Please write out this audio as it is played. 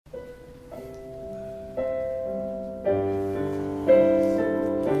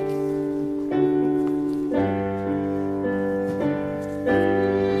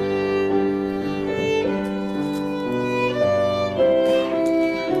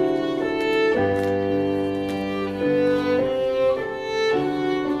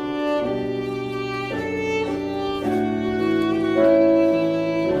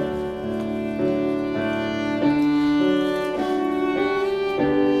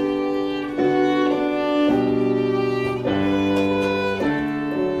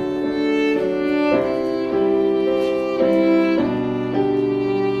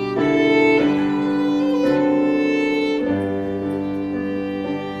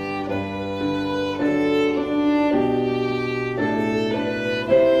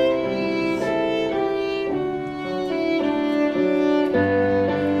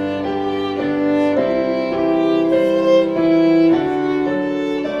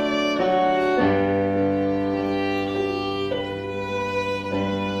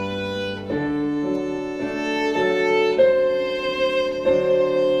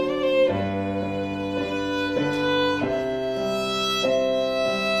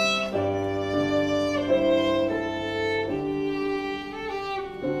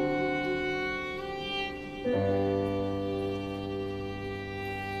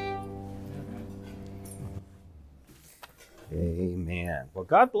Well,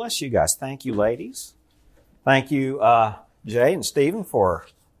 God bless you guys. Thank you, ladies. Thank you, Jay and Stephen, for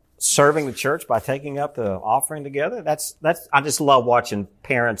serving the church by taking up the offering together. I just love watching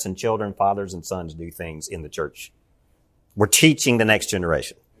parents and children, fathers and sons do things in the church. We're teaching the next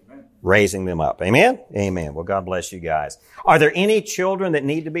generation, raising them up. Amen? Amen. Well, God bless you guys. Are there any children that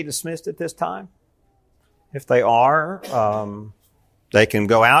need to be dismissed at this time? If they are, they can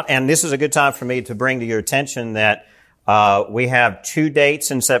go out. And this is a good time for me to bring to your attention that we have 2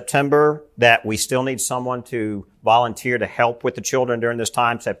 dates in September that we still need someone to volunteer to help with the children during this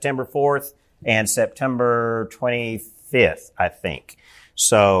time, September 4th and September 25th, I think.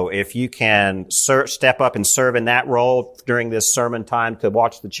 So if you can step up and serve in that role during this sermon time to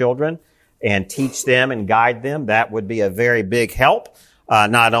watch the children and teach them and guide them, that would be a very big help,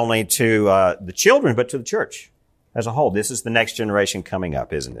 not only to the children, but to the church as a whole. This is the next generation coming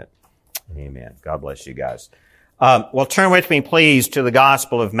up, isn't it? Amen. God bless you guys. Well, turn with me, please, to the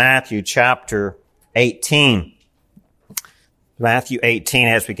Gospel of Matthew, chapter 18. Matthew 18,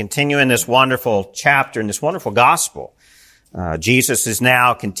 as we continue in this wonderful chapter, in this wonderful Gospel. Jesus is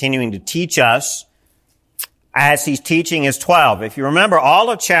now continuing to teach us as he's teaching his 12. If you remember all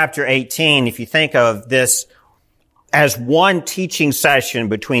of chapter 18, if you think of this as one teaching session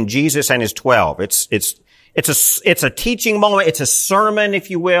between Jesus and his 12, it's a teaching moment. It's a sermon, if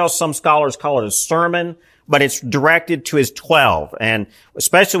you will. Some scholars call it a sermon, but it's directed to his 12. And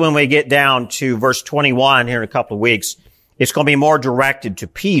especially when we get down to verse 21 here in a couple of weeks, it's going to be more directed to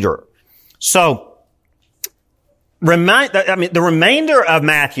Peter. So, the remainder of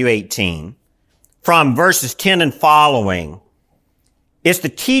Matthew 18 from verses 10 and following is the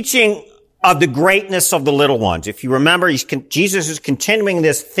teaching of the greatness of the little ones. If you remember, Jesus is continuing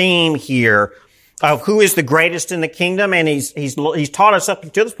this theme here of who is the greatest in the kingdom, and he's taught us up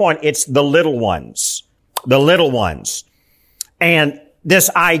to this point, it's the little ones. The little ones. And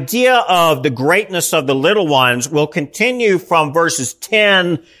this idea of the greatness of the little ones will continue from verses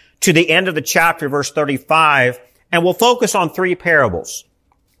 10 to the end of the chapter, verse 35, and we'll focus on 3 parables.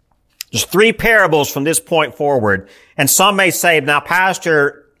 There's 3 parables from this point forward, and some may say, now,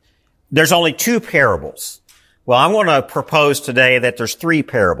 Pastor, there's only 2 parables. Well, I'm going to propose today that there's 3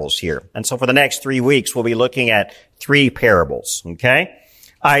 parables here. And so for the next 3 weeks, we'll be looking at 3 parables, okay?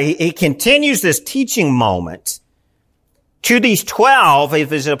 He continues this teaching moment to these 12 of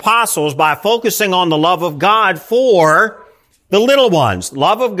his apostles by focusing on the love of God for the little ones,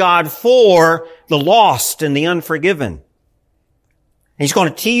 love of God for the lost and the unforgiven. He's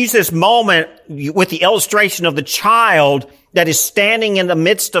going to use this moment with the illustration of the child that is standing in the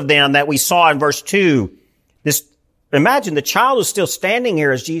midst of them that we saw in verse 2. Imagine the child is still standing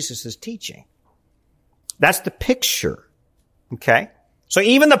here as Jesus is teaching. That's the picture. Okay? So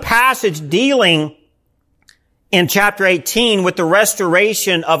even the passage dealing in chapter 18 with the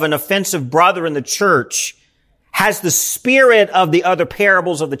restoration of an offensive brother in the church has the spirit of the other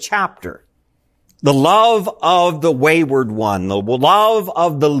parables of the chapter. The love of the wayward one, the love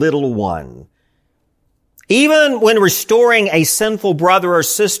of the little one. Even when restoring a sinful brother or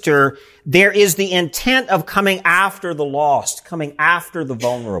sister, there is the intent of coming after the lost, coming after the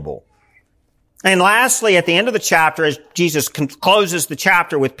vulnerable. And lastly, at the end of the chapter, as Jesus closes the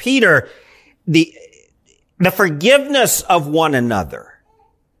chapter with Peter, the forgiveness of one another.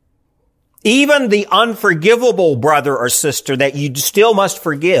 Even the unforgivable brother or sister that you still must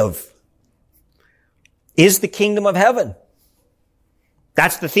forgive is the kingdom of heaven.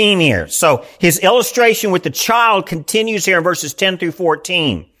 That's the theme here. So his illustration with the child continues here in verses 10 through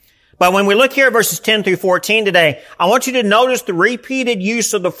 14. But when we look here at verses 10 through 14 today, I want you to notice the repeated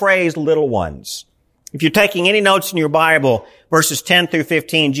use of the phrase little ones. If you're taking any notes in your Bible, verses 10 through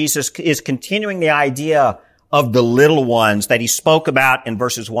 15, Jesus is continuing the idea of the little ones that he spoke about in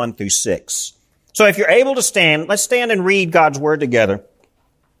verses 1 through 6. So if you're able to stand, let's stand and read God's word together.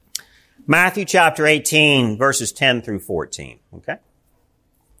 Matthew chapter 18, verses 10 through 14. Okay?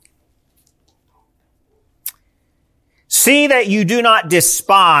 See that you do not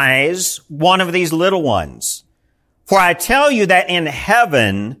despise one of these little ones. For I tell you that in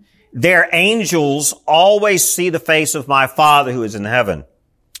heaven, their angels always see the face of my Father who is in heaven.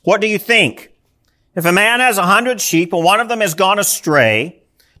 What do you think? If a man has 100 sheep and one of them has gone astray,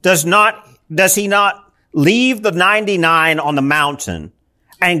 does he not leave the 99 on the mountain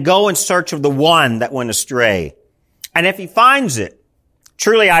and go in search of the one that went astray? And if he finds it,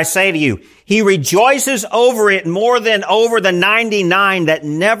 truly I say to you, he rejoices over it more than over the 99 that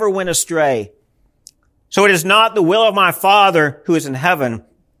never went astray. So it is not the will of my Father who is in heaven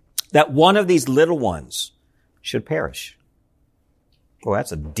that one of these little ones should perish. Well,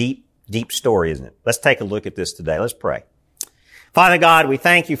 that's a deep, deep story, isn't it? Let's take a look at this today. Let's pray. Father God, we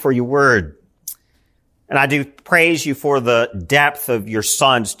thank you for your word. And I do praise you for the depth of your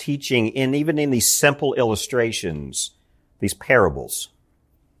Son's teaching even in these simple illustrations, these parables.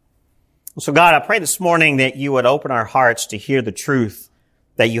 So God, I pray this morning that you would open our hearts to hear the truth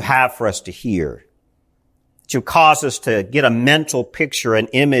that you have for us to hear. That you cause us to get a mental picture, an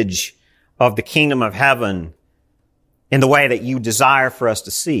image of the kingdom of heaven in the way that you desire for us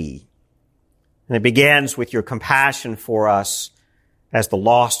to see. And it begins with your compassion for us as the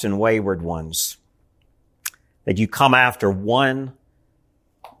lost and wayward ones. That you come after one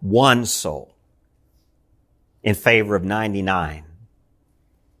soul in favor of 99.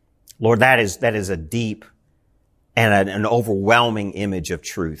 Lord, that is a deep and an overwhelming image of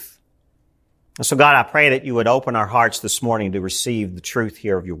truth. And so God, I pray that you would open our hearts this morning to receive the truth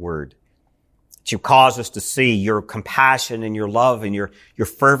here of your word. That you cause us to see your compassion and your love and your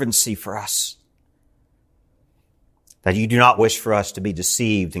fervency for us. That you do not wish for us to be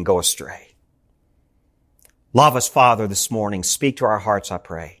deceived and go astray. Love us, Father, this morning. Speak to our hearts, I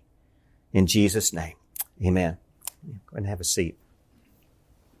pray. In Jesus' name, amen. Go ahead and have a seat.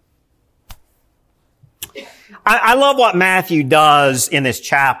 I love what Matthew does in this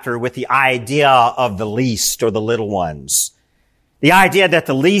chapter with the idea of the least or the little ones. The idea that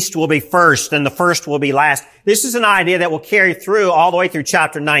the least will be first and the first will be last. This is an idea that will carry through all the way through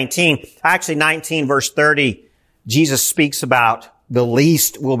chapter 19. Actually, 19 verse 30, Jesus speaks about the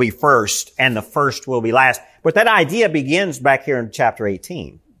least will be first and the first will be last. But that idea begins back here in chapter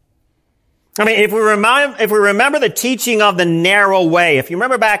 18. I mean, if we remember the teaching of the narrow way, if you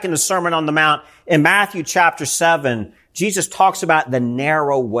remember back in the Sermon on the Mount in Matthew chapter 7, Jesus talks about the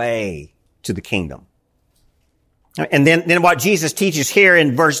narrow way to the kingdom. And then what Jesus teaches here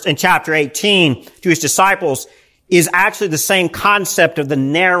in chapter 18 to his disciples is actually the same concept of the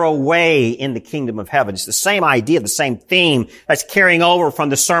narrow way in the kingdom of heaven. It's the same idea, the same theme that's carrying over from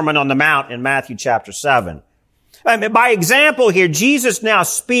the Sermon on the Mount in Matthew chapter 7. I mean, by example here, Jesus now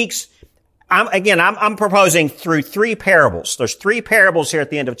speaks. I'm proposing through three parables. There's three parables here at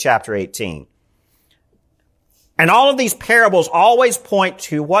the end of chapter 18. And all of these parables always point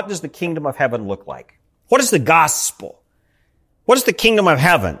to what does the kingdom of heaven look like? What is the gospel? What is the kingdom of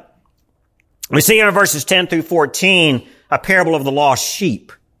heaven? We see here in verses 10 through 14 a parable of the lost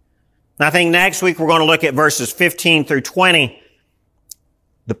sheep. And I think next week we're going to look at verses 15 through 20.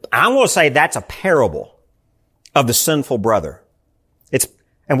 I'm going to say that's a parable of the sinful brother.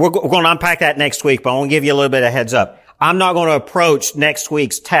 And we're going to unpack that next week, but I want to give you a little bit of heads up. I'm not going to approach next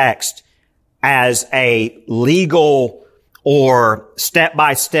week's text as a legal or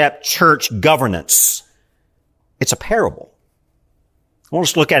step-by-step church governance. It's a parable. I want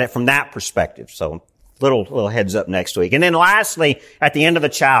us to look at it from that perspective. So little heads up next week. And then lastly, at the end of the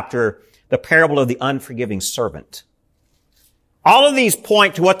chapter, the parable of the unforgiving servant. All of these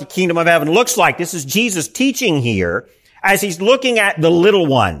point to what the kingdom of heaven looks like. This is Jesus teaching here as he's looking at the little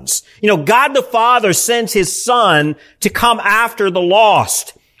ones. You know, God the Father sends his Son to come after the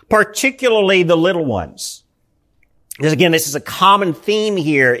lost, particularly the little ones. Because again, this is a common theme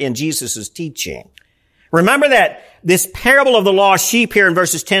here in Jesus' teaching. Remember that this parable of the lost sheep here in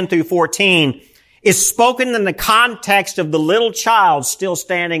verses 10 through 14 is spoken in the context of the little child still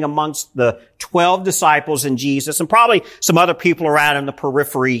standing amongst the 12 disciples and Jesus and probably some other people around in the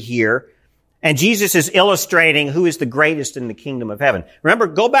periphery here. And Jesus is illustrating who is the greatest in the kingdom of heaven. Remember,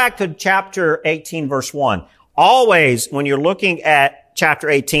 go back to chapter 18, verse 1. Always, when you're looking at chapter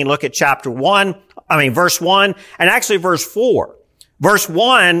 18, look at verse 1, and actually verse 4. Verse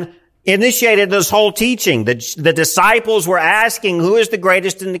 1 initiated this whole teaching. The disciples were asking, who is the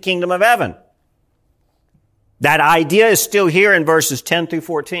greatest in the kingdom of heaven? That idea is still here in verses 10 through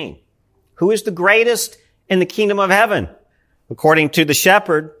 14. Who is the greatest in the kingdom of heaven? According to the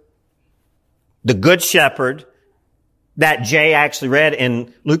shepherd, the good shepherd that Jay actually read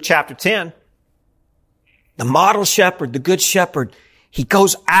in Luke chapter 10. The model shepherd, the good shepherd, he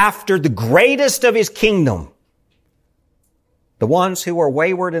goes after the greatest of his kingdom. The ones who are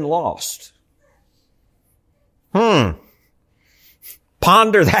wayward and lost. Ponder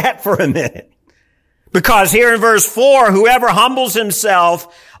that for a minute. Because here in verse 4, whoever humbles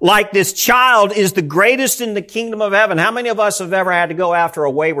himself like this child is the greatest in the kingdom of heaven. How many of us have ever had to go after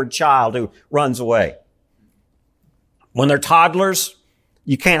a wayward child who runs away? When they're toddlers,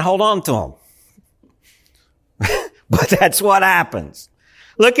 you can't hold on to them. But that's what happens.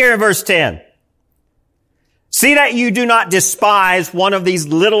 Look here in verse 10. See that you do not despise one of these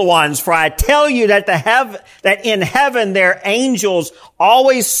little ones, for I tell you that that in heaven their angels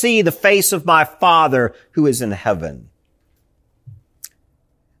always see the face of my Father who is in heaven.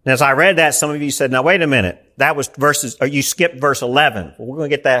 And as I read that, some of you said, now wait a minute. That was you skipped verse 11. Well, we're going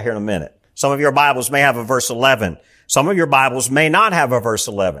to get that here in a minute. Some of your Bibles may have a verse 11. Some of your Bibles may not have a verse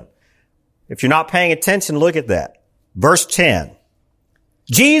 11. If you're not paying attention, look at that. Verse 10.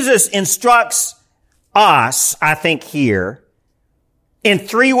 Jesus instructs us, I think here, in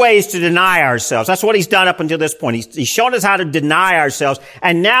 3 ways to deny ourselves. That's what he's done up until this point. He's shown us how to deny ourselves.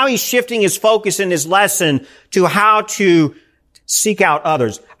 And now he's shifting his focus in his lesson to how to seek out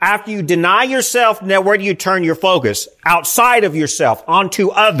others. After you deny yourself, now where do you turn your focus? Outside of yourself, onto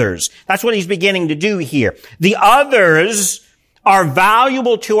others. That's what he's beginning to do here. The others are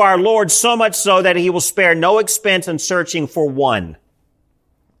valuable to our Lord, so much so that he will spare no expense in searching for one.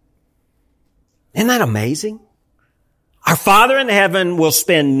 Isn't that amazing? Our Father in heaven will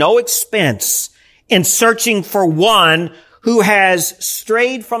spend no expense in searching for one who has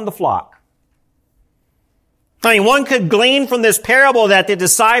strayed from the flock. I mean, one could glean from this parable that the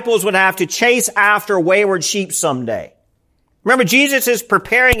disciples would have to chase after wayward sheep someday. Remember, Jesus is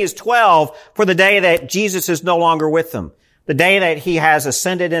preparing his 12 for the day that Jesus is no longer with them, the day that he has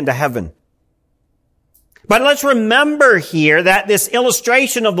ascended into heaven. But let's remember here that this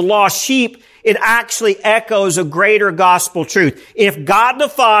illustration of the lost sheep, it actually echoes a greater gospel truth. If God the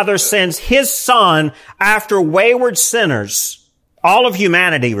Father sends his Son after wayward sinners, all of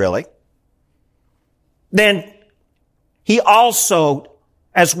humanity really, then he also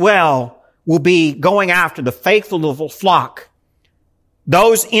as well will be going after the faithful of the flock.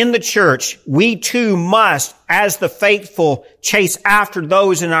 Those in the church, we too must, as the faithful, chase after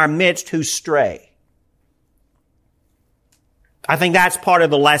those in our midst who stray. I think that's part of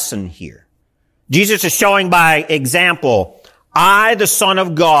the lesson here. Jesus is showing by example, I, the Son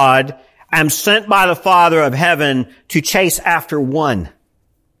of God, am sent by the Father of heaven to chase after one.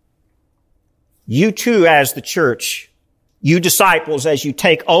 You too, as the church, you disciples, as you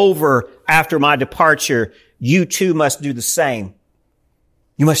take over after my departure, you too must do the same.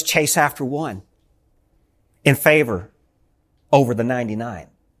 You must chase after one in favor over the 99.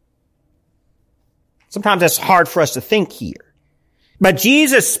 Sometimes that's hard for us to think here. But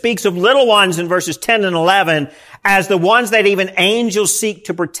Jesus speaks of little ones in verses 10 and 11 as the ones that even angels seek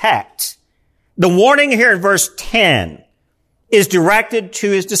to protect. The warning here in verse 10 is directed to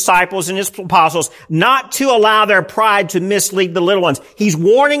his disciples and his apostles not to allow their pride to mislead the little ones. He's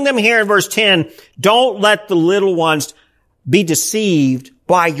warning them here in verse 10, don't let the little ones be deceived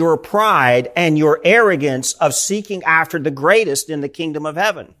by your pride and your arrogance of seeking after the greatest in the kingdom of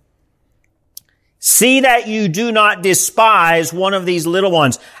heaven. See that you do not despise one of these little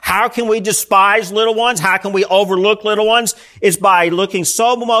ones. How can we despise little ones? How can we overlook little ones? It's by looking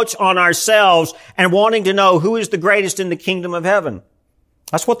so much on ourselves and wanting to know who is the greatest in the kingdom of heaven.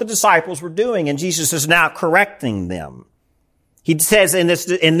 That's what the disciples were doing, and Jesus is now correcting them. He says in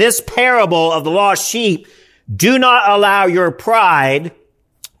this parable of the lost sheep, do not allow your pride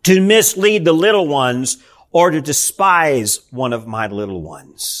to mislead the little ones or to despise one of my little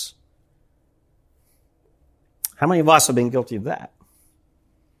ones. How many of us have been guilty of that?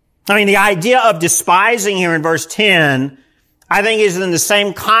 I mean, the idea of despising here in verse 10, I think is in the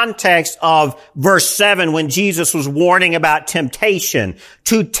same context of verse 7 when Jesus was warning about temptation.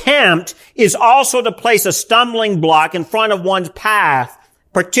 To tempt is also to place a stumbling block in front of one's path.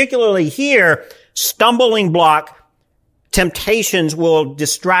 Particularly here, stumbling block temptations will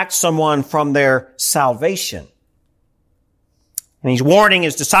distract someone from their salvation. And he's warning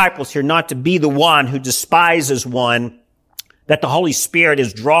his disciples here not to be the one who despises one that the Holy Spirit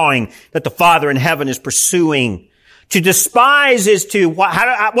is drawing, that the Father in heaven is pursuing. To despise is to,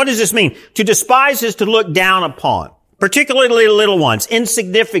 what does this mean? To despise is to look down upon, particularly little ones,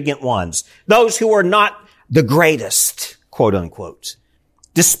 insignificant ones, those who are not the greatest, quote unquote.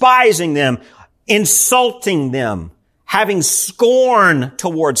 Despising them, insulting them, having scorn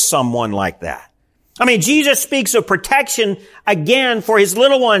towards someone like that. I mean, Jesus speaks of protection again for his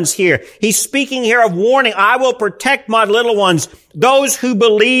little ones here. He's speaking here of warning. I will protect my little ones, those who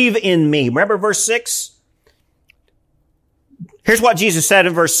believe in me. Remember verse 6? Here's what Jesus said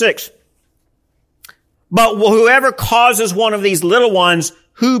in verse 6. But whoever causes one of these little ones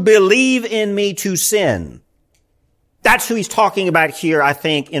who believe in me to sin. That's who he's talking about here, I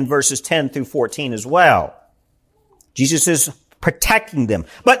think, in verses 10 through 14 as well. Jesus is protecting them.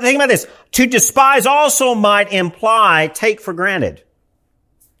 But think about this. To despise also might imply take for granted.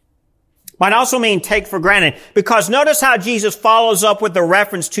 Might also mean take for granted. Because notice how Jesus follows up with the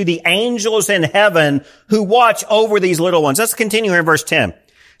reference to the angels in heaven who watch over these little ones. Let's continue here in verse 10.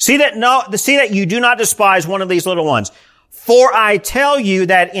 See that you do not despise one of these little ones. For I tell you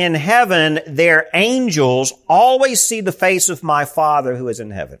that in heaven their angels always see the face of my Father who is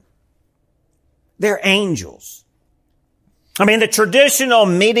in heaven. They're angels. I mean, the traditional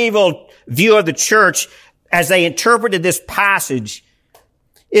medieval view of the church, as they interpreted this passage,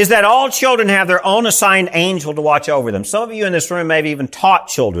 is that all children have their own assigned angel to watch over them. Some of you in this room may have even taught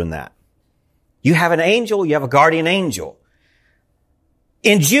children that. You have an angel, you have a guardian angel.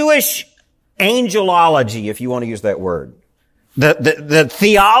 In Jewish angelology, if you want to use that word, the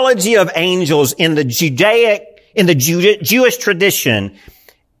theology of angels in the Jewish tradition,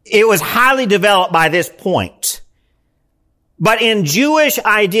 it was highly developed by this point. But in Jewish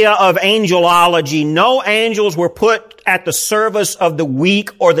idea of angelology, no angels were put at the service of the weak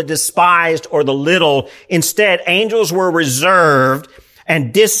or the despised or the little. Instead, angels were reserved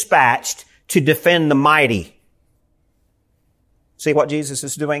and dispatched to defend the mighty. See what Jesus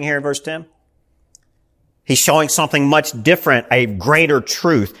is doing here in verse 10? He's showing something much different, a greater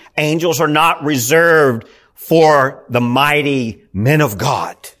truth. Angels are not reserved for the mighty men of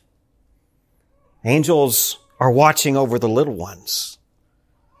God. Angels are watching over the little ones.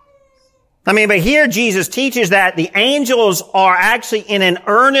 I mean, but here Jesus teaches that the angels are actually in an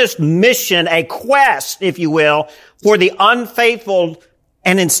earnest mission, a quest, if you will, for the unfaithful,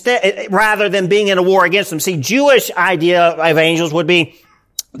 and instead, rather than being in a war against them. See, Jewish idea of angels would be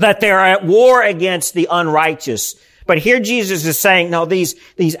that they're at war against the unrighteous. But here Jesus is saying, no,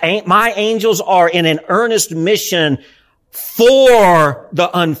 my angels are in an earnest mission for the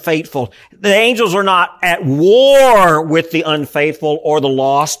unfaithful. The angels are not at war with the unfaithful or the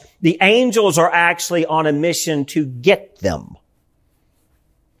lost. The angels are actually on a mission to get them,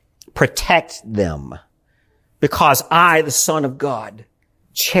 protect them, because I, the Son of God,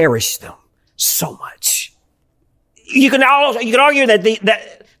 cherish them so much. You can argue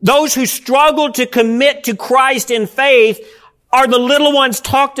that those who struggle to commit to Christ in faith are the little ones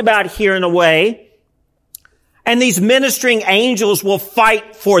talked about here in a way. And these ministering angels will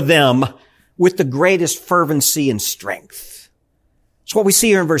fight for them with the greatest fervency and strength. That's what we see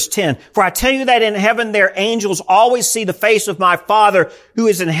here in verse 10. For I tell you that in heaven their angels always see the face of my Father who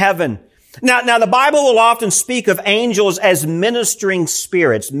is in heaven. Now the Bible will often speak of angels as ministering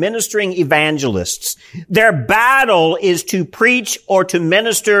spirits, ministering evangelists. Their battle is to preach or to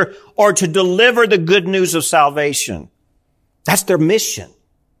minister or to deliver the good news of salvation. That's their mission.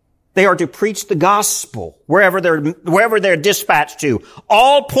 They are to preach the gospel wherever they're dispatched to,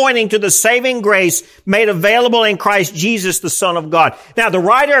 all pointing to the saving grace made available in Christ Jesus, the Son of God. Now, the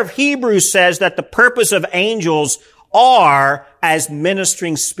writer of Hebrews says that the purpose of angels are as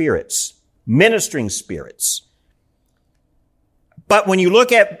ministering spirits. Ministering spirits. But when you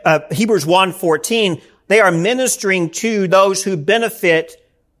look at Hebrews 1:14, they are ministering to those who benefit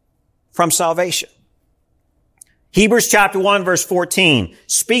from salvation. Hebrews chapter 1 verse 14,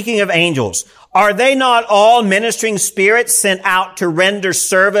 speaking of angels, are they not all ministering spirits sent out to render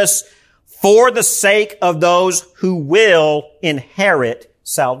service for the sake of those who will inherit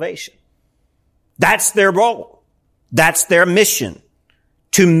salvation? That's their role. That's their mission.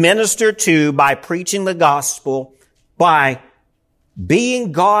 To minister to by preaching the gospel, by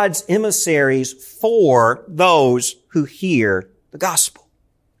being God's emissaries for those who hear the gospel.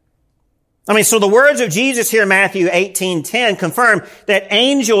 I mean, so the words of Jesus here in Matthew 18:10 confirm that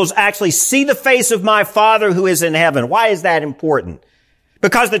angels actually see the face of my Father who is in heaven. Why is that important?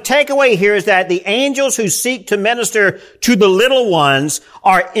 Because the takeaway here is that the angels who seek to minister to the little ones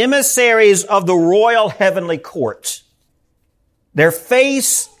are emissaries of the royal heavenly court. Their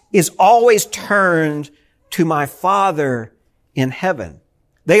face is always turned to my Father in heaven.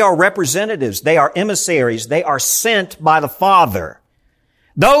 They are representatives. They are emissaries. They are sent by the Father.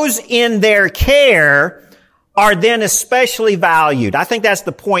 Those in their care are then especially valued. I think that's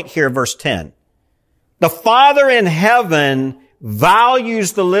the point here, verse 10. The Father in heaven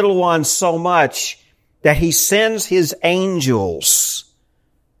values the little ones so much that He sends His angels,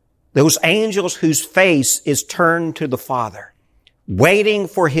 those angels whose face is turned to the Father, waiting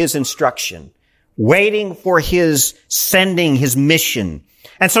for His instruction, waiting for His sending, His mission.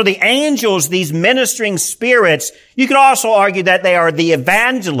 And so the angels, these ministering spirits, you could also argue that they are the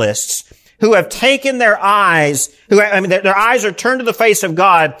evangelists who have taken their eyes, their eyes are turned to the face of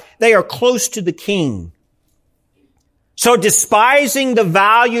God. They are close to the King. So despising the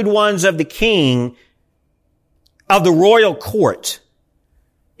valued ones of the King, of the royal court,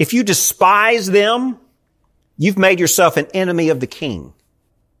 if you despise them, you've made yourself an enemy of the King.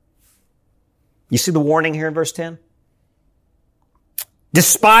 You see the warning here in verse 10?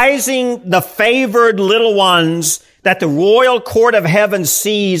 despising the favored little ones that the royal court of heaven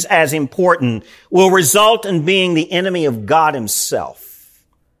sees as important, will result in being the enemy of God himself.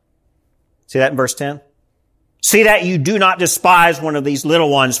 See that in verse 10? See that you do not despise one of these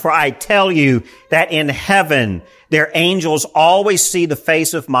little ones, for I tell you that in heaven their angels always see the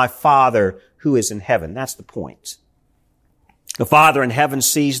face of my Father who is in heaven. That's the point. The Father in heaven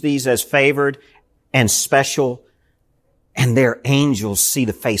sees these as favored and special, and their angels see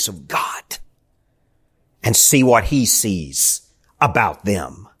the face of God and see what he sees about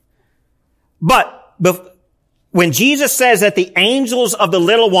them. But when Jesus says that the angels of the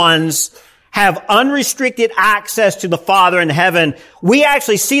little ones have unrestricted access to the Father in heaven, we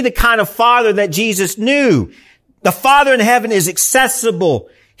actually see the kind of Father that Jesus knew. The Father in heaven is accessible.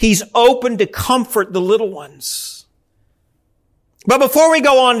 He's open to comfort the little ones. But before we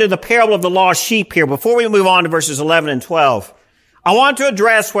go on to the parable of the lost sheep here, before we move on to verses 11 and 12, I want to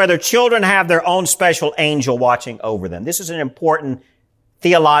address whether children have their own special angel watching over them. This is an important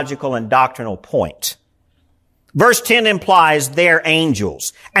theological and doctrinal point. Verse 10 implies they're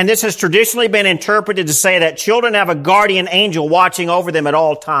angels. And this has traditionally been interpreted to say that children have a guardian angel watching over them at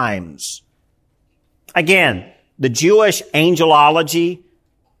all times. Again, the Jewish angelology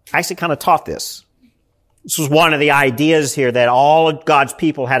actually kind of taught this. This was one of the ideas here, that all of God's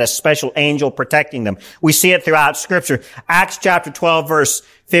people had a special angel protecting them. We see it throughout Scripture. Acts chapter 12, verse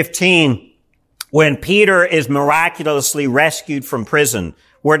 15, when Peter is miraculously rescued from prison,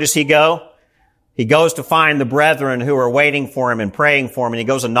 where does he go? He goes to find the brethren who are waiting for him and praying for him, and he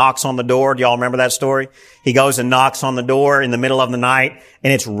goes and knocks on the door. Do y'all remember that story? He goes and knocks on the door in the middle of the night,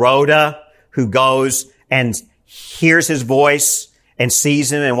 and it's Rhoda who goes and hears his voice and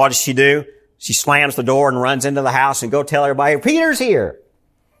sees him, and what does she do? She slams the door and runs into the house and go tell everybody, Peter's here.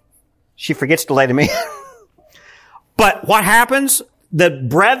 She forgets to let him in. But what happens? The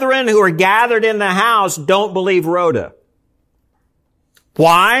brethren who are gathered in the house don't believe Rhoda.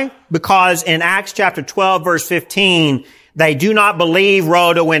 Why? Because in Acts chapter 12, verse 15, they do not believe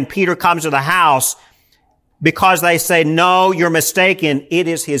Rhoda when Peter comes to the house, because they say, no, you're mistaken. It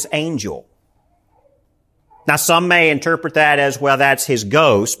is his angel. Now, some may interpret that as, well, that's his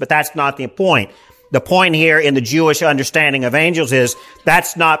ghost, but that's not the point. The point here in the Jewish understanding of angels is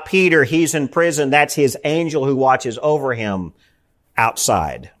that's not Peter. He's in prison. That's his angel who watches over him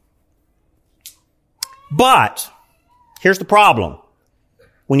outside. But here's the problem.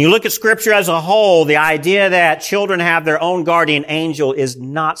 When you look at Scripture as a whole, the idea that children have their own guardian angel is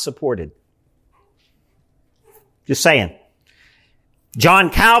not supported. Just saying. John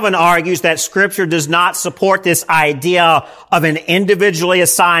Calvin argues that Scripture does not support this idea of an individually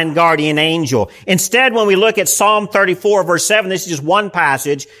assigned guardian angel. Instead, when we look at Psalm 34, verse 7, this is just one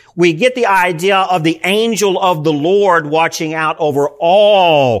passage, we get the idea of the angel of the Lord watching out over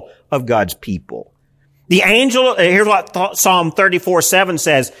all of God's people. The angel, here's what Psalm 34:7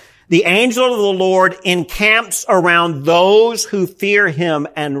 says, the angel of the Lord encamps around those who fear him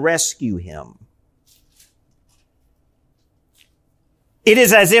and rescue him. It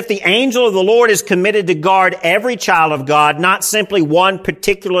is as if the angel of the Lord is committed to guard every child of God, not simply one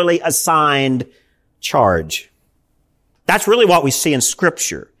particularly assigned charge. That's really what we see in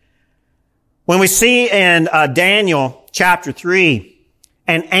Scripture. When we see in Daniel chapter 3,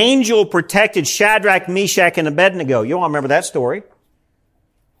 an angel protected Shadrach, Meshach, and Abednego. You all remember that story.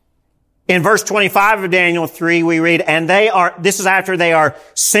 In verse 25 of Daniel 3, we read, this is after they are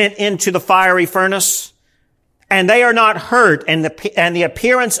sent into the fiery furnace, and they are not hurt, and the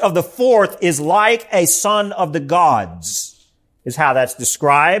appearance of the fourth is like a son of the gods, is how that's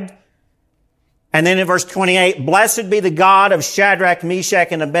described. And then in verse 28, blessed be the God of Shadrach, Meshach,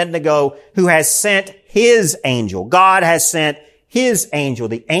 and Abednego, who has sent his angel. God has sent his angel,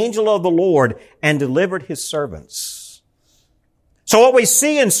 the angel of the Lord, and delivered his servants. So what we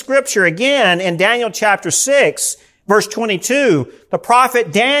see in Scripture, again, in Daniel chapter 6, verse 22, the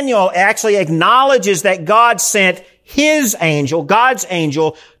prophet Daniel actually acknowledges that God sent his angel, God's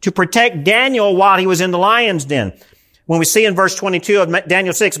angel, to protect Daniel while he was in the lion's den. When we see in verse 22 of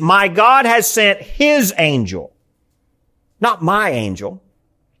Daniel 6, my God has sent his angel, not my angel.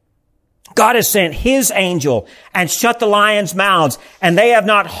 God has sent his angel and shut the lions' mouths, and they have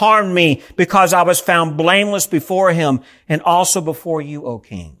not harmed me, because I was found blameless before him and also before you, O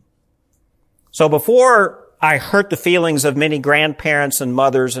king. So before I hurt the feelings of many grandparents and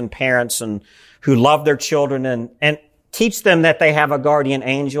mothers and parents and who love their children and teach them that they have a guardian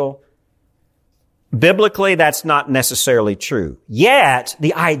angel, biblically, that's not necessarily true. Yet,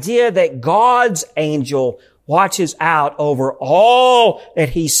 the idea that God's angel watches out over all that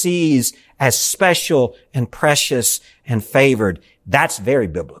he sees as special and precious and favored. That's very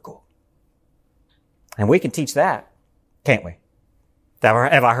biblical. And we can teach that, can't we?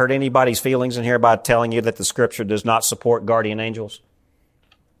 Have I hurt anybody's feelings in here by telling you that the Scripture does not support guardian angels?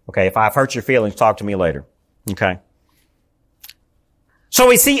 Okay, if I've hurt your feelings, talk to me later. Okay. So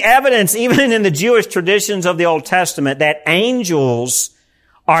we see evidence, even in the Jewish traditions of the Old Testament, that angels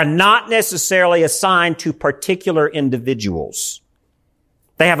are not necessarily assigned to particular individuals.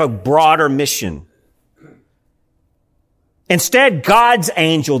 They have a broader mission. Instead, God's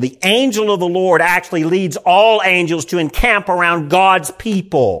angel, the angel of the Lord, actually leads all angels to encamp around God's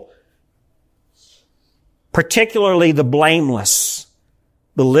people, particularly the blameless,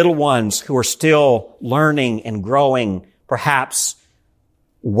 the little ones who are still learning and growing, perhaps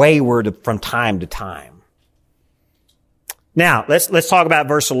wayward from time to time. Now, let's talk about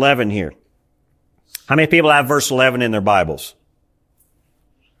verse 11 here. How many people have verse 11 in their Bibles?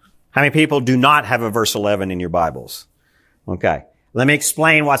 How many people do not have a verse 11 in your Bibles? Okay. Let me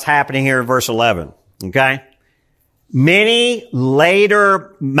explain what's happening here in verse 11. Okay. Many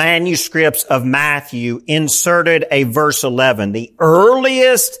later manuscripts of Matthew inserted a verse 11. The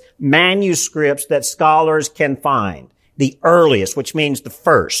earliest manuscripts that scholars can find, the earliest, which means the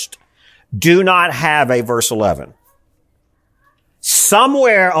first, do not have a verse 11.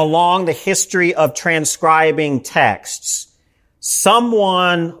 Somewhere along the history of transcribing texts,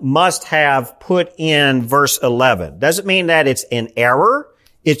 someone must have put in verse 11. Doesn't mean that it's in error.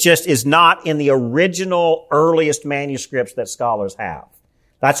 It just is not in the original earliest manuscripts that scholars have.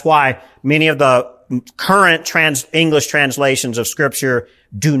 That's why many of the current English translations of Scripture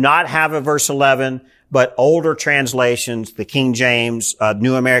do not have a verse 11, but older translations, the King James,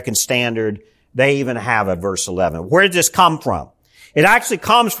 New American Standard, they even have a verse 11. Where did this come from? It actually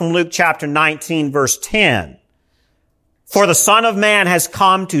comes from Luke chapter 19, verse 10. For the Son of Man has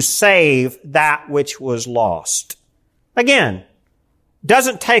come to save that which was lost. Again,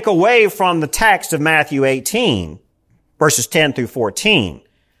 doesn't take away from the text of Matthew 18, verses 10 through 14.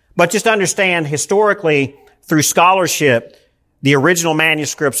 But just understand historically, through scholarship, the original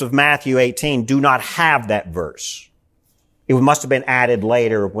manuscripts of Matthew 18 do not have that verse. It must have been added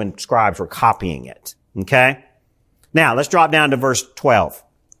later when scribes were copying it. Okay? Now, let's drop down to verse 12.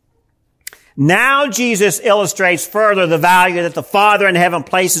 Now Jesus illustrates further the value that the Father in heaven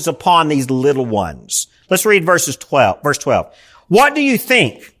places upon these little ones. Let's read verse 12. What do you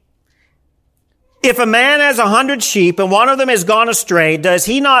think? If a man has 100 sheep and one of them has gone astray, does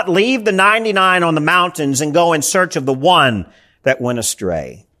he not leave the 99 on the mountains and go in search of the one that went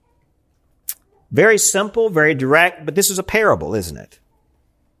astray? Very simple, very direct, but this is a parable, isn't it?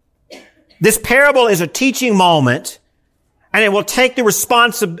 This parable is a teaching moment, and it will take the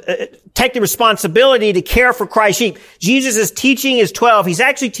responsibility to care for Christ's sheep. Jesus is teaching his 12. He's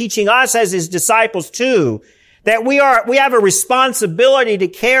actually teaching us as his disciples too, that we have a responsibility to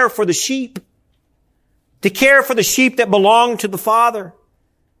care for the sheep, to care for the sheep that belong to the Father.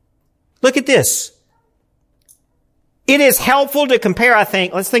 Look at this. It is helpful to compare,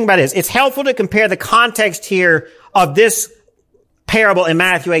 let's think about this. It's helpful to compare the context here of this parable in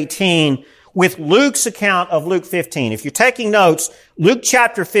Matthew 18 with Luke's account of Luke 15. If you're taking notes, Luke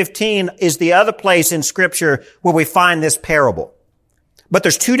chapter 15 is the other place in Scripture where we find this parable. But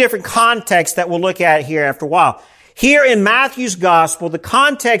there's two different contexts that we'll look at here after a while. Here in Matthew's gospel, the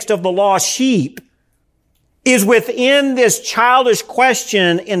context of the lost sheep is within this childish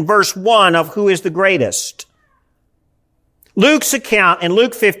question in verse 1 of who is the greatest. Luke's account in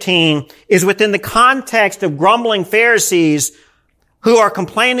Luke 15 is within the context of grumbling Pharisees who are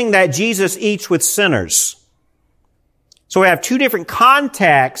complaining that Jesus eats with sinners. So we have two different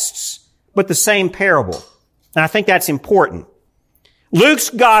contexts, but the same parable. And I think that's important. Luke's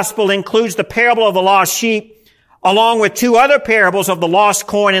gospel includes the parable of the lost sheep, along with two other parables of the lost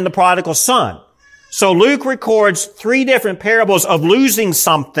coin and the prodigal son. So Luke records three different parables of losing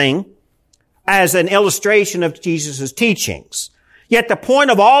something as an illustration of Jesus' teachings. Yet the point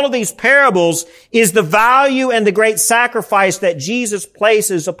of all of these parables is the value and the great sacrifice that Jesus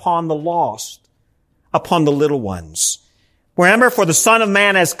places upon the lost, upon the little ones. Remember, for the Son of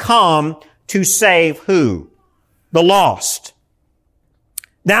Man has come to save who? The lost.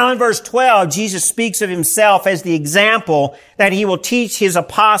 Now in verse 12, Jesus speaks of himself as the example that he will teach his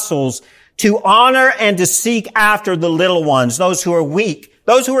apostles to honor and to seek after the little ones, those who are weak,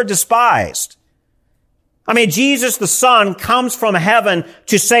 those who are despised. I mean, Jesus the Son comes from heaven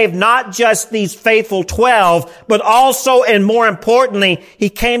to save not just these faithful 12, but also, and more importantly, he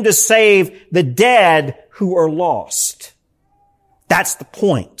came to save the dead who are lost. That's the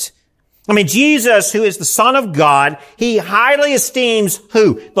point. I mean, Jesus, who is the Son of God, he highly esteems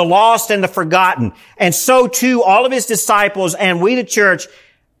who? The lost and the forgotten. And so too, all of his disciples and we, the church,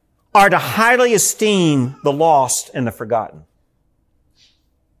 are to highly esteem the lost and the forgotten.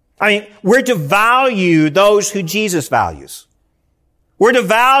 I mean, we're to value those who Jesus values. We're to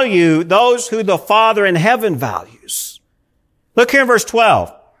value those who the Father in heaven values. Look here in verse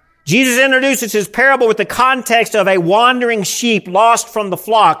 12. Jesus introduces his parable with the context of a wandering sheep lost from the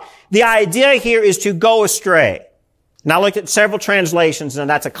flock. The idea here is to go astray. Now I looked at several translations, and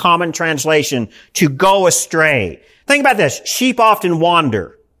that's a common translation, to go astray. Think about this. Sheep often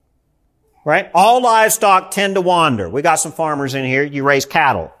wander, right? All livestock tend to wander. We got some farmers in here. You raise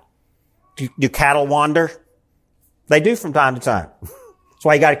cattle. Do cattle wander? They do from time to time. That's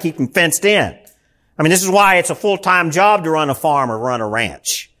why you got to keep them fenced in. I mean, this is why it's a full-time job to run a farm or run a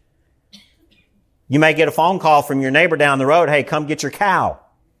ranch. You may get a phone call from your neighbor down the road, hey, come get your cow.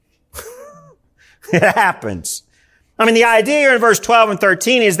 It happens. I mean, the idea here in verse 12 and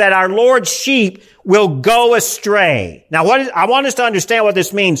 13 is that our Lord's sheep will go astray. Now, I want us to understand what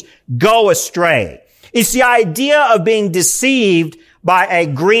this means, go astray. It's the idea of being deceived by a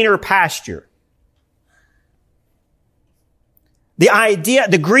greener pasture.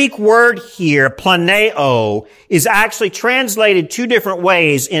 The Greek word here, planeo, is actually translated two different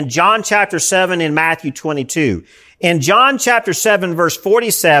ways in John chapter 7 and Matthew 22. In John chapter 7 verse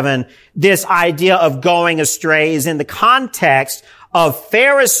 47, this idea of going astray is in the context of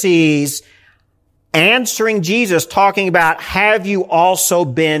Pharisees answering Jesus, talking about, have you also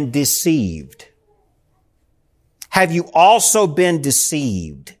been deceived? Have you also been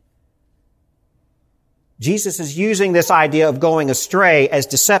deceived? Jesus is using this idea of going astray as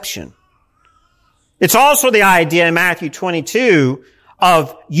deception. It's also the idea in Matthew 22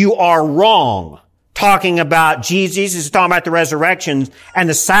 of you are wrong, talking about Jesus is talking about the resurrection, and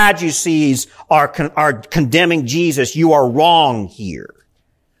the Sadducees are condemning Jesus. You are wrong here.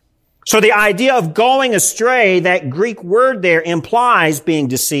 So the idea of going astray, that Greek word there implies being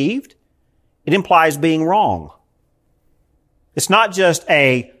deceived. It implies being wrong. It's not just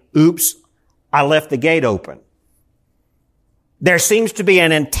a, oops, I left the gate open. There seems to be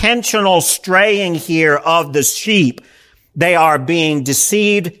an intentional straying here of the sheep. They are being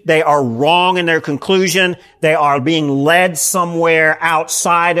deceived. They are wrong in their conclusion. They are being led somewhere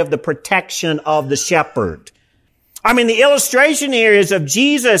outside of the protection of the shepherd. I mean, the illustration here is of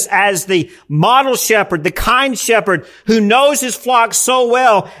Jesus as the model shepherd, the kind shepherd who knows his flock so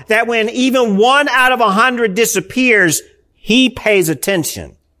well that when even 1 out of 100 disappears, he pays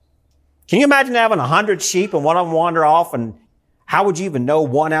attention. Can you imagine having 100 sheep and one of them wander off, and how would you even know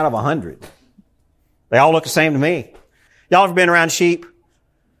 1 out of 100? They all look the same to me. Y'all ever been around sheep?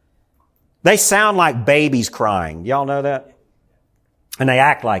 They sound like babies crying. Y'all know that? And they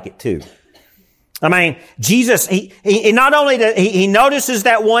act like it too. I mean, Jesus, he not only he notices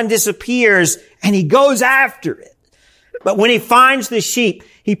that one disappears and he goes after it. But when he finds the sheep,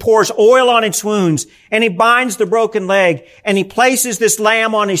 he pours oil on its wounds and he binds the broken leg and he places this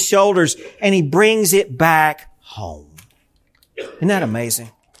lamb on his shoulders and he brings it back home. Isn't that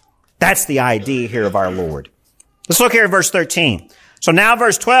amazing? That's the idea here of our Lord. Let's look here at verse 13. So now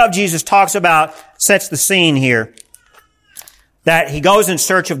verse 12, Jesus sets the scene here, that he goes in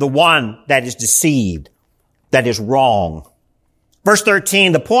search of the one that is deceived, that is wrong. Verse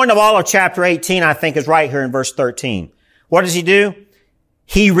 13, the point of all of chapter 18, I think, is right here in verse 13. What does he do?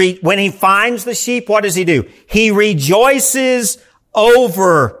 When he finds the sheep, what does he do? He rejoices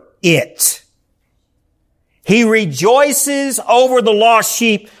over it. He rejoices over the lost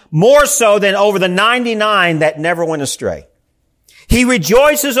sheep more so than over the 99 that never went astray. He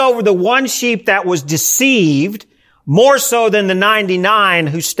rejoices over the one sheep that was deceived more so than the 99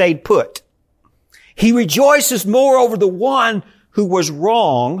 who stayed put. He rejoices more over the one who was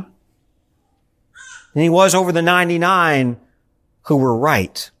wrong than he was over the 99 who were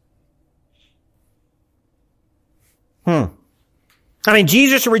right. I mean,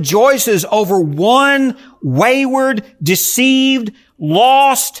 Jesus rejoices over one wayward, deceived,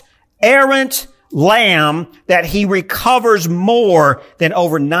 lost, errant lamb that he recovers more than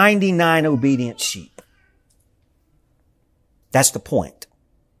over 99 obedient sheep. That's the point.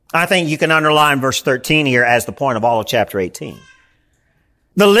 I think you can underline verse 13 here as the point of all of chapter 18.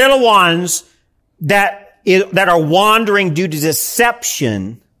 The little ones that are wandering due to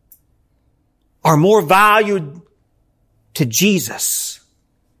deception are more valued to Jesus,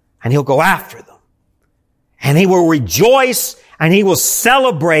 and he'll go after them. And he will rejoice and he will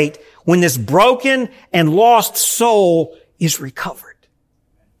celebrate when this broken and lost soul is recovered.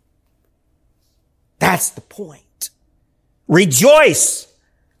 That's the point. Rejoice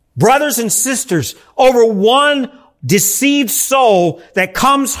brothers and sisters, over one deceived soul that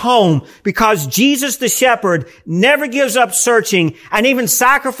comes home because Jesus the shepherd never gives up searching and even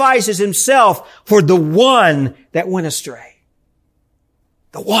sacrifices himself for the one that went astray.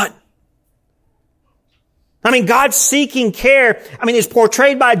 The one. I mean, God's seeking care, is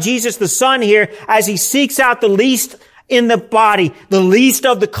portrayed by Jesus the Son here as he seeks out the least in the body, the least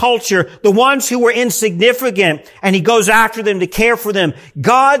of the culture, the ones who were insignificant, and he goes after them to care for them.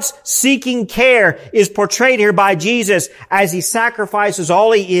 God's seeking care is portrayed here by Jesus as he sacrifices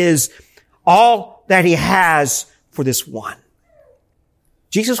all he is, all that he has for this one.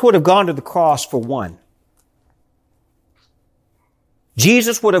 Jesus would have gone to the cross for one.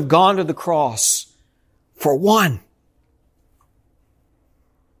 Jesus would have gone to the cross for one.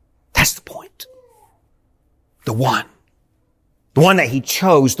 That's the point. The one. The one that he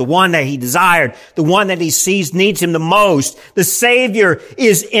chose, the one that he desired, the one that he sees needs him the most. The Savior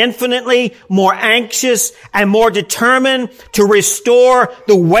is infinitely more anxious and more determined to restore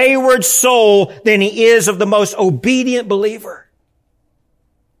the wayward soul than he is of the most obedient believer.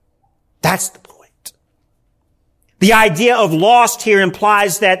 That's the point. The idea of lost here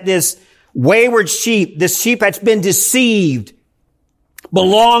implies that this wayward sheep, this sheep that's been deceived,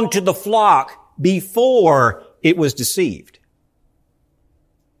 belonged to the flock before it was deceived.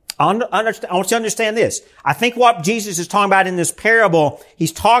 I want you to understand this. I think what Jesus is talking about in this parable,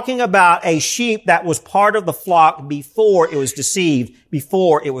 he's talking about a sheep that was part of the flock before it was deceived,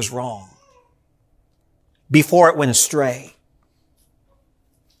 before it was wrong, before it went astray.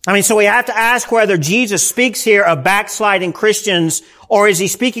 So we have to ask whether Jesus speaks here of backsliding Christians, or is he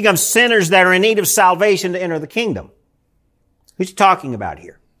speaking of sinners that are in need of salvation to enter the kingdom? Who's he talking about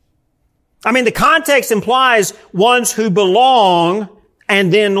here? The context implies ones who belong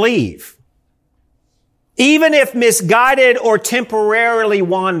and then leave. Even if misguided or temporarily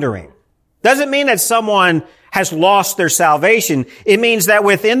wandering. Doesn't mean that someone has lost their salvation. It means that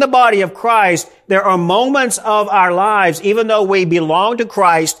within the body of Christ, there are moments of our lives, even though we belong to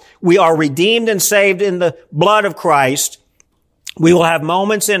Christ, we are redeemed and saved in the blood of Christ, we will have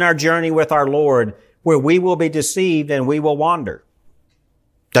moments in our journey with our Lord where we will be deceived and we will wander.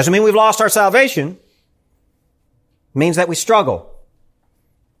 Doesn't mean we've lost our salvation. It means that we struggle.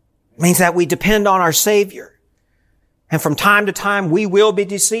 It means that we depend on our Savior. And from time to time, we will be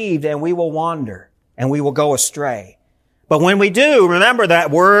deceived and we will wander and we will go astray. But when we do, remember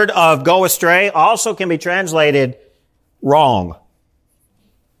that word of go astray also can be translated wrong.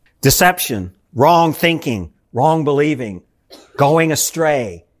 Deception, wrong thinking, wrong believing, going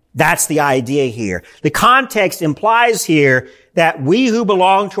astray. That's the idea here. The context implies here that we who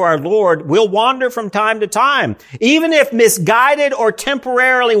belong to our Lord will wander from time to time. Even if misguided or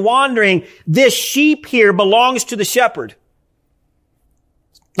temporarily wandering, this sheep here belongs to the shepherd.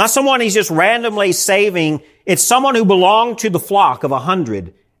 Not someone he's just randomly saving. It's someone who belonged to the flock of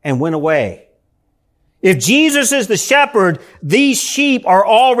 100 and went away. If Jesus is the shepherd, these sheep are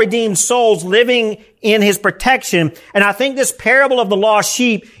all redeemed souls living in his protection. And I think this parable of the lost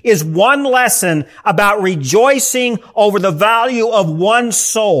sheep is one lesson about rejoicing over the value of one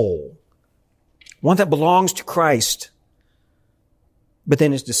soul, one that belongs to Christ, but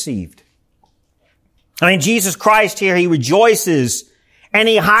then is deceived. Jesus Christ here, he rejoices and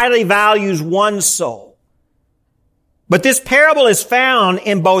he highly values one soul. But this parable is found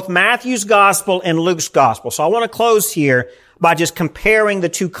in both Matthew's gospel and Luke's gospel. So I want to close here by just comparing the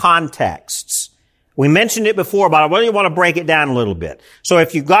two contexts. We mentioned it before, but I really want to break it down a little bit. So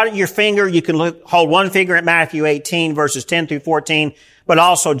if you've got it in your finger, you can hold one finger at Matthew 18, verses 10 through 14, but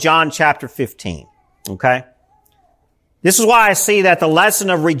also John chapter 15. Okay? This is why I see that the lesson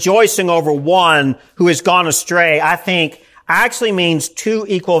of rejoicing over one who has gone astray, I think, actually means two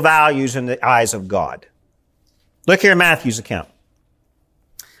equal values in the eyes of God. Look here at Matthew's account.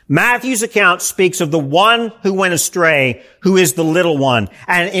 Matthew's account speaks of the one who went astray, who is the little one,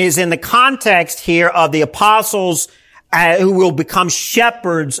 and is in the context here of the apostles who will become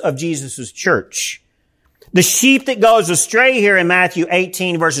shepherds of Jesus' church. The sheep that goes astray here in Matthew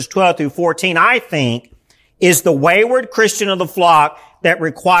 18, verses 12 through 14, I think, is the wayward Christian of the flock that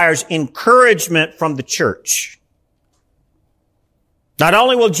requires encouragement from the church. Not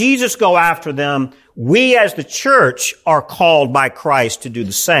only will Jesus go after them, we as the church are called by Christ to do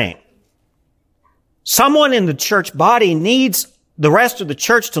the same. Someone in the church body needs the rest of the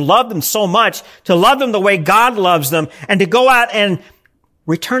church to love them so much, to love them the way God loves them, and to go out and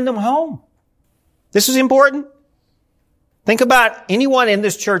return them home. This is important. Think about anyone in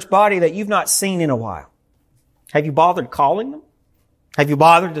this church body that you've not seen in a while. Have you bothered calling them? Have you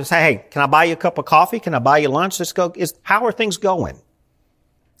bothered to say, hey, can I buy you a cup of coffee? Can I buy you lunch? Let's go. How are things going?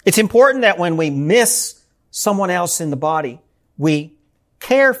 It's important that when we miss someone else in the body, we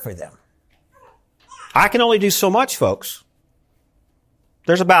care for them. I can only do so much, folks.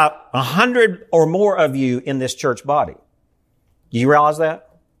 There's about 100 or more of you in this church body. Do you realize that?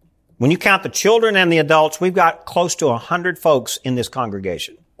 When you count the children and the adults, we've got close to 100 folks in this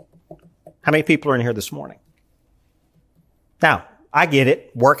congregation. How many people are in here this morning? Now, I get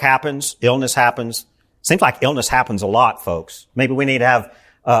it. Work happens. Illness happens. Seems like illness happens a lot, folks. Maybe we need to have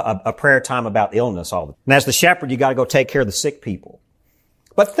a prayer time about illness all the time. And as the shepherd, you got to go take care of the sick people.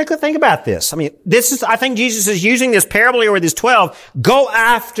 But think about this. I mean, I think Jesus is using this parable here with his 12. Go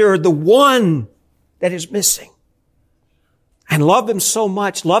after the one that is missing. And love them so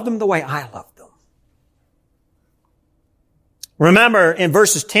much. Love them the way I love them. Remember, in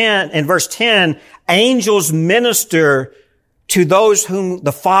verse 10, angels minister to those whom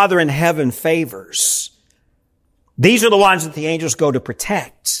the Father in heaven favors. These are the ones that the angels go to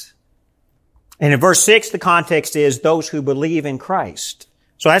protect. And in verse 6, the context is those who believe in Christ.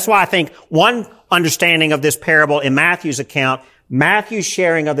 So that's why I think one understanding of this parable in Matthew's account, Matthew's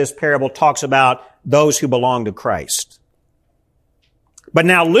sharing of this parable talks about those who belong to Christ. But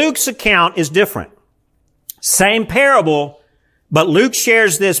now Luke's account is different. Same parable, but Luke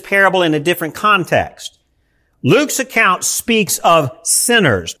shares this parable in a different context. Luke's account speaks of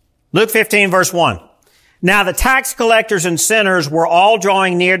sinners. Luke 15 verse 1. Now the tax collectors and sinners were all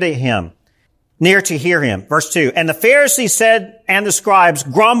drawing near to hear him. Verse 2. And the Pharisees said, and the scribes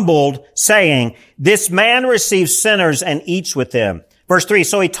grumbled, saying, this man receives sinners and eats with them. Verse 3.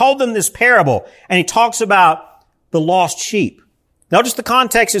 So he told them this parable, and he talks about the lost sheep. Notice the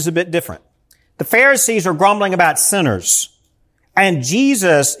context is a bit different. The Pharisees are grumbling about sinners, and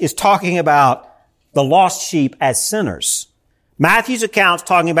Jesus is talking about the lost sheep as sinners. Matthew's account's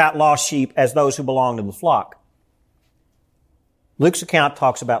talking about lost sheep as those who belong to the flock. Luke's account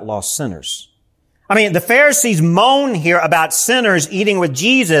talks about lost sinners. I mean, the Pharisees moan here about sinners eating with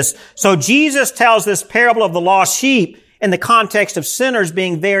Jesus, so Jesus tells this parable of the lost sheep in the context of sinners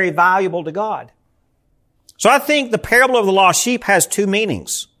being very valuable to God. So I think the parable of the lost sheep has two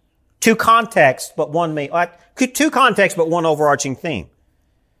meanings, two contexts, but one overarching theme.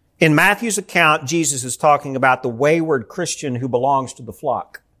 In Matthew's account, Jesus is talking about the wayward Christian who belongs to the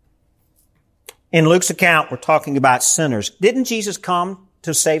flock. In Luke's account, we're talking about sinners. Didn't Jesus come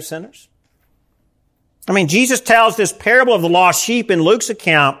to save sinners? I mean, Jesus tells this parable of the lost sheep in Luke's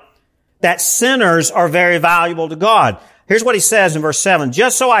account that sinners are very valuable to God. Here's what he says in verse 7.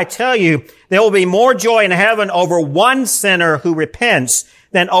 Just so I tell you, there will be more joy in heaven over one sinner who repents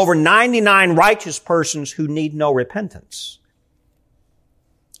than over 99 righteous persons who need no repentance.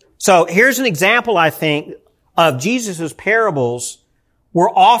 So here's an example, I think, of Jesus' parables were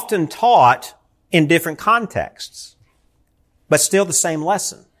often taught in different contexts, but still the same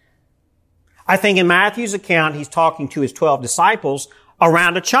lesson. I think in Matthew's account, he's talking to his 12 disciples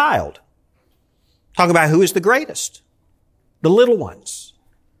around a child. Talking about who is the greatest. The little ones.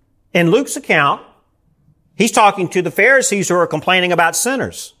 In Luke's account, he's talking to the Pharisees who are complaining about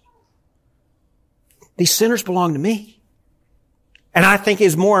sinners. These sinners belong to me. And I think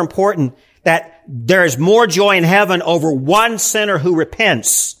it's more important that there is more joy in heaven over one sinner who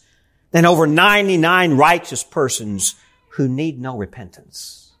repents than over 99 righteous persons who need no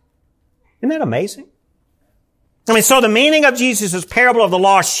repentance. Isn't that amazing? I mean, so the meaning of Jesus' parable of the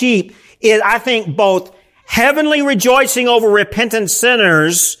lost sheep is, I think, both heavenly rejoicing over repentant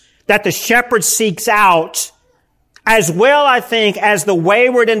sinners that the shepherd seeks out, as well, I think, as the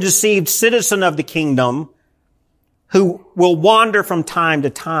wayward and deceived citizen of the kingdom who will wander from time to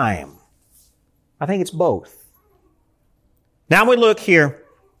time. I think it's both. Now we look here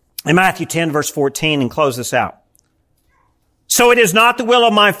in Matthew 10 verse 14 and close this out. So it is not the will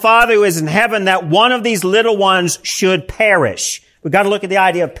of my Father who is in heaven that one of these little ones should perish. We've got to look at the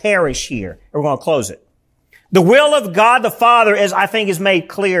idea of perish here. We're going to close it. The will of God the Father is made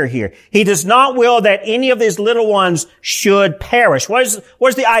clear here. He does not will that any of these little ones should perish. What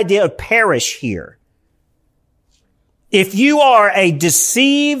is the idea of perish here? If you are a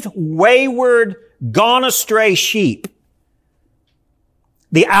deceived, wayward, gone astray sheep,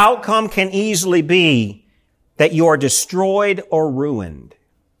 the outcome can easily be that you are destroyed or ruined.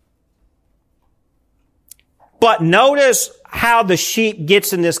 But notice how the sheep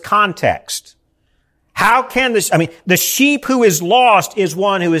gets in this context. How can the sheep who is lost is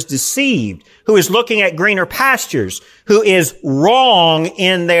one who is deceived, who is looking at greener pastures, who is wrong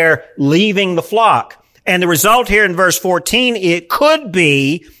in their leaving the flock. And the result here in verse 14, it could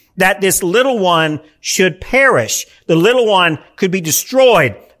be that this little one should perish. The little one could be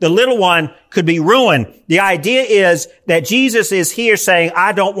destroyed. the little one could be ruined. The idea is that Jesus is here saying,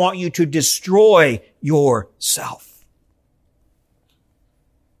 I don't want you to destroy yourself.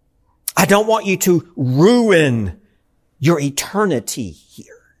 I don't want you to ruin your eternity here.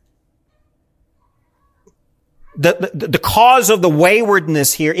 The cause of the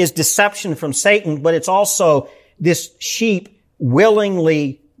waywardness here is deception from Satan, but it's also this sheep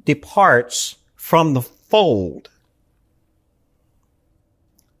willingly departs from the fold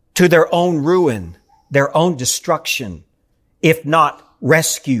to their own ruin, their own destruction, if not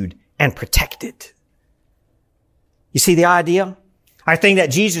rescued and protected. You see the idea? I think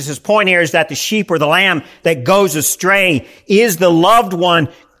that Jesus' point here is that the sheep or the lamb that goes astray is the loved one,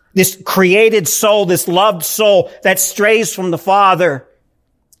 this created soul, this loved soul that strays from the Father.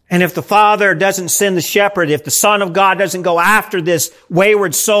 And if the Father doesn't send the shepherd, if the Son of God doesn't go after this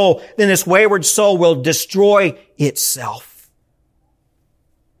wayward soul, then this wayward soul will destroy itself.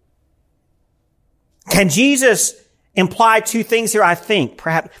 Can Jesus imply two things here? I think,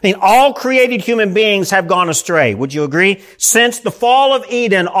 perhaps. All created human beings have gone astray. Would you agree? Since the fall of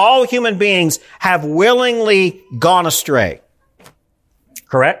Eden, all human beings have willingly gone astray.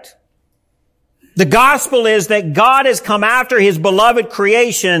 Correct? The gospel is that God has come after His beloved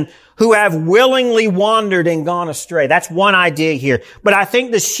creation who have willingly wandered and gone astray. That's one idea here. But I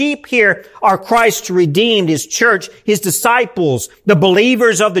think the sheep here are Christ's redeemed, His church, His disciples, the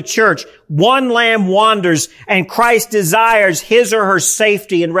believers of the church. One lamb wanders and Christ desires his or her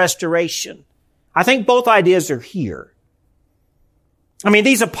safety and restoration. I think both ideas are here.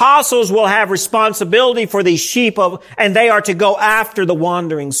 These apostles will have responsibility for these sheep and they are to go after the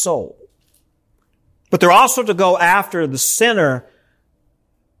wandering soul. But they're also to go after the sinner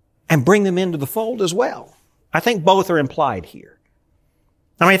and bring them into the fold as well. I think both are implied here.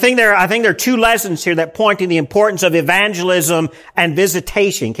 I think there are two lessons here that point to the importance of evangelism and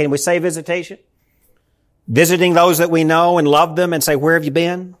visitation. Can we say visitation? Visiting those that we know and love them and say, where have you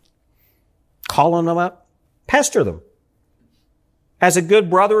been? Calling them up. Pester them. As a good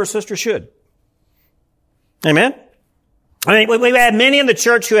brother or sister should. Amen? We've had many in the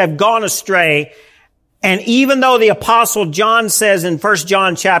church who have gone astray. And even though the apostle John says in 1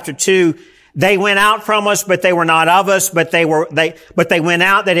 John chapter 2, they went out from us, but they were not of us, but they went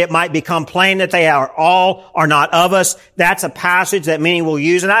out that it might become plain that they are not of us. That's a passage that many will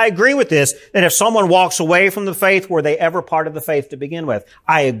use. And I agree with this, that if someone walks away from the faith, were they ever part of the faith to begin with?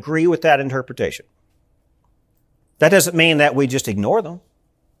 I agree with that interpretation. That doesn't mean that we just ignore them.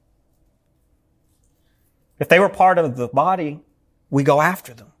 If they were part of the body, we go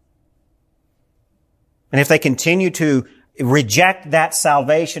after them. And if they continue to reject that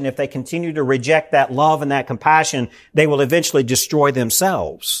salvation, if they continue to reject that love and that compassion, they will eventually destroy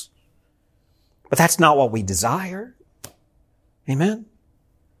themselves. But that's not what we desire. Amen?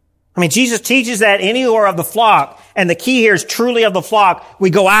 Jesus teaches that any who are of the flock, and the key here is truly of the flock, we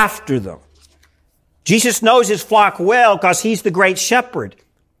go after them. Jesus knows His flock well because He's the great shepherd.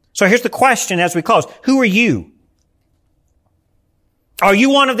 So here's the question as we close. Who are you? Are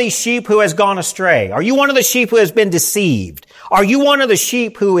you one of these sheep who has gone astray? Are you one of the sheep who has been deceived? Are you one of the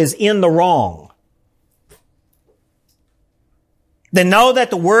sheep who is in the wrong? Then know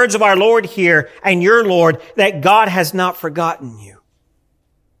that the words of our Lord here and your Lord, that God has not forgotten you.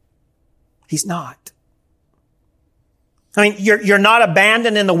 He's not. You're not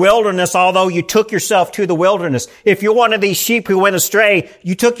abandoned in the wilderness, although you took yourself to the wilderness. If you're one of these sheep who went astray,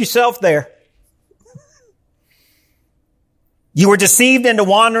 you took yourself there. You were deceived into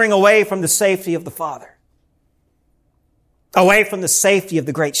wandering away from the safety of the Father. Away from the safety of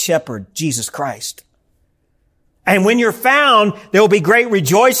the great shepherd, Jesus Christ. And when you're found, there will be great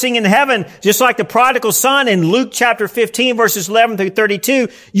rejoicing in heaven, just like the prodigal son in Luke chapter 15, verses 11 through 32.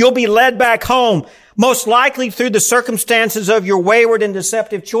 You'll be led back home. Most likely through the circumstances of your wayward and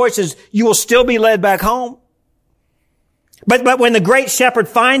deceptive choices, you will still be led back home. But when the great shepherd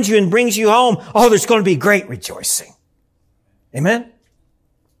finds you and brings you home, there's going to be great rejoicing. Amen?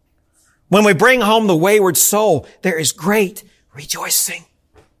 When we bring home the wayward soul, there is great rejoicing.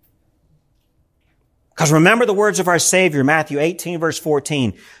 Because remember the words of our Savior, Matthew 18, verse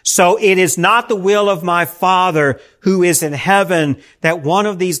 14. So it is not the will of my Father who is in heaven that one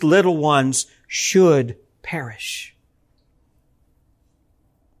of these little ones should perish.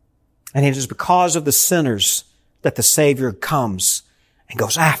 And it is because of the sinners that the Savior comes and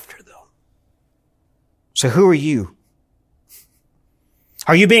goes after them. So who are you?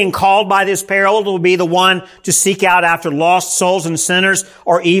 Are you being called by this parable to be the one to seek out after lost souls and sinners,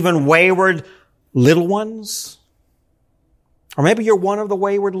 or even wayward little ones? Or maybe you're one of the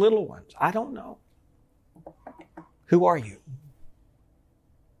wayward little ones. I don't know. Who are you?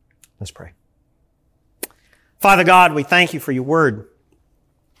 Let's pray. Father God, we thank you for your word.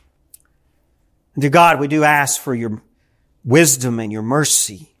 And dear God, we do ask for your wisdom and your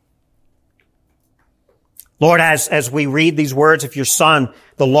mercy. Lord, as we read these words of your Son,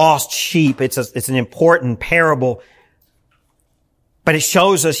 the lost sheep, it's an important parable, but it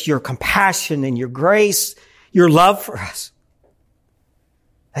shows us your compassion and your grace, your love for us.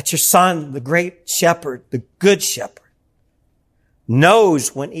 That your Son, the great shepherd, the good shepherd,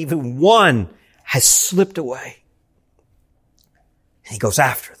 knows when even one has slipped away. And he goes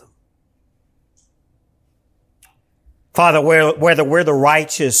after them. Father, whether we're the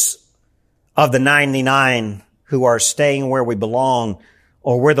righteous of the 99 who are staying where we belong,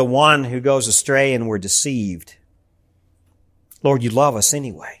 or we're the one who goes astray and we're deceived, Lord, you love us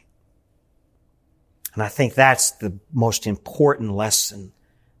anyway. And I think that's the most important lesson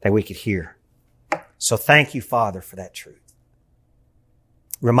that we could hear. So thank you, Father, for that truth.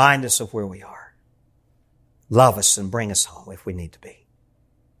 Remind us of where we are. Love us and bring us home if we need to be.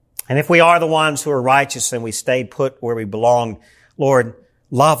 And if we are the ones who are righteous and we stay put where we belong, Lord,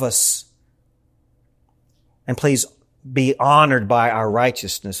 love us. And please be honored by our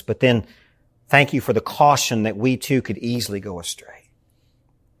righteousness. But then thank you for the caution that we too could easily go astray.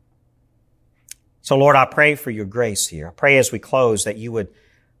 So Lord, I pray for your grace here. I pray as we close that you would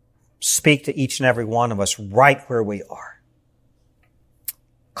speak to each and every one of us right where we are.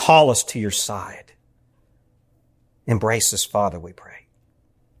 Call us to your side. Embrace us, Father, we pray.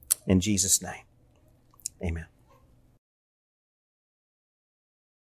 In Jesus' name, amen.